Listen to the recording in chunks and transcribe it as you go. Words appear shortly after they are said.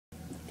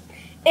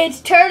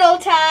It's turtle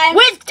time.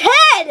 With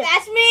Ted!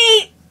 That's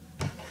me.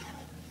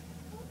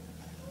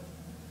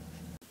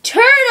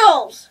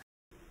 Turtles!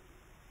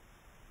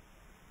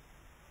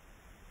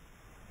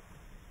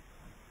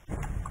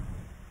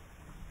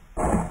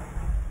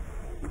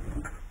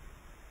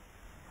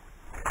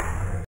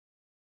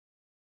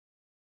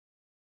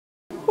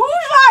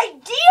 Whose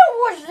idea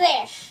was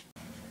this?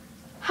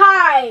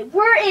 Hi,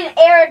 we're in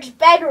Eric's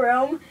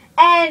bedroom.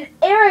 And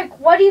Eric,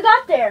 what do you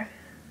got there?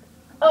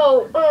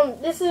 Oh,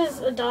 this is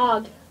a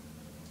dog.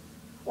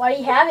 Why do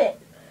you have it?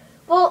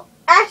 Well,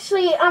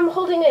 actually, I'm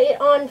holding it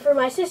on for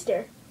my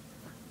sister.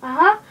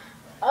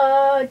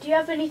 Do you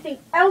have anything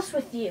else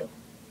with you?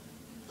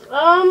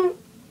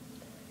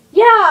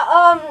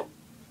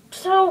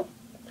 So,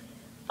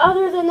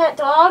 other than that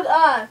dog,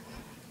 Wow,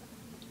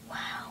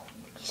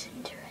 he's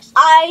interesting.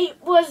 I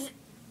was,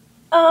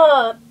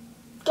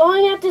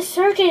 going at the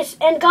circus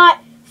and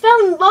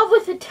fell in love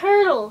with a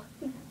turtle.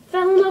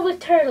 Fell in love with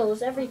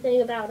turtles,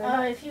 everything about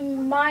it. If you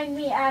mind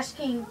me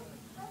asking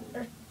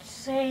or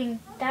saying,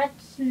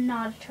 that's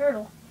not a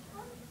turtle.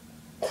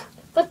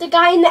 But the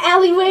guy in the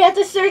alleyway at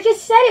the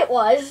circus said it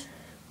was.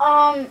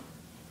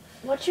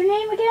 What's your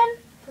name again?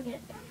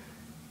 Forget.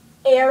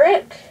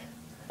 Eric?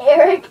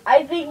 Eric,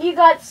 I think you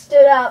got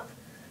stood up.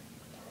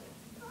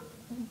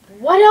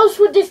 What else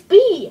would this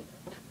be?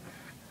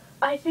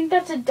 I think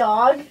that's a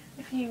dog.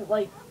 If you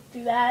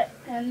do that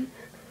and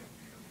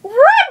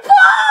Rip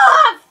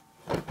off!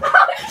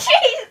 oh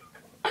jeez!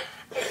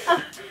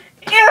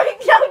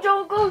 Eric, no,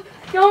 don't go,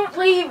 don't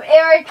leave,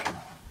 Eric.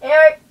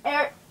 Eric.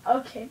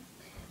 Okay.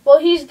 Well,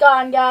 he's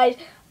gone, guys.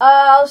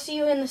 I'll see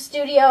you in the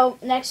studio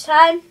next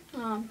time.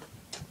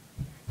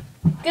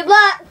 Good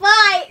luck.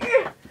 Bye.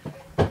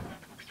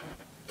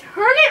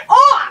 Turn it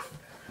off!